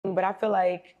But I feel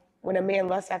like when a man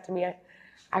lusts after me,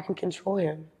 I can control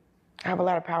him. I have a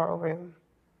lot of power over him.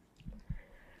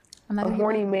 A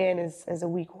horny man is a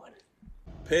weak one.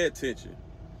 Pay attention,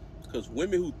 because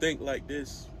women who think like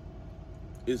this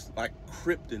is like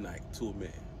kryptonite to a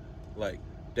man. Like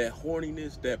that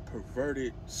horniness, that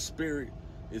perverted spirit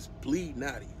is bleeding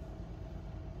out of you,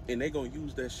 and they gonna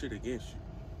use that shit against you.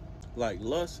 Like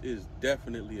lust is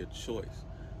definitely a choice.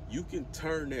 You can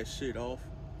turn that shit off,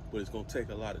 but it's gonna take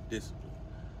a lot of discipline.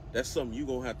 That's something you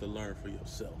gonna have to learn for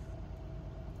yourself.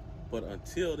 But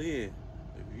until then,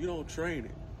 if you don't train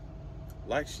it,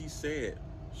 like she said,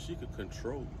 she could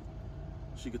control you.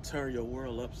 She could turn your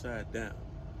world upside down.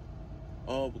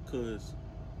 All because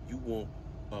you want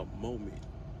a moment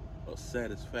of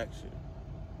satisfaction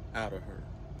out of her.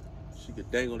 She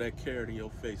could dangle that carrot in your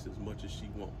face as much as she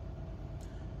wants.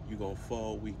 You're gonna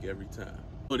fall weak every time.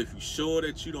 But if you show her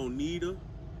that you don't need her,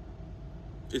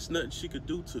 it's nothing she could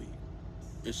do to you.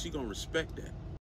 And she gonna respect that.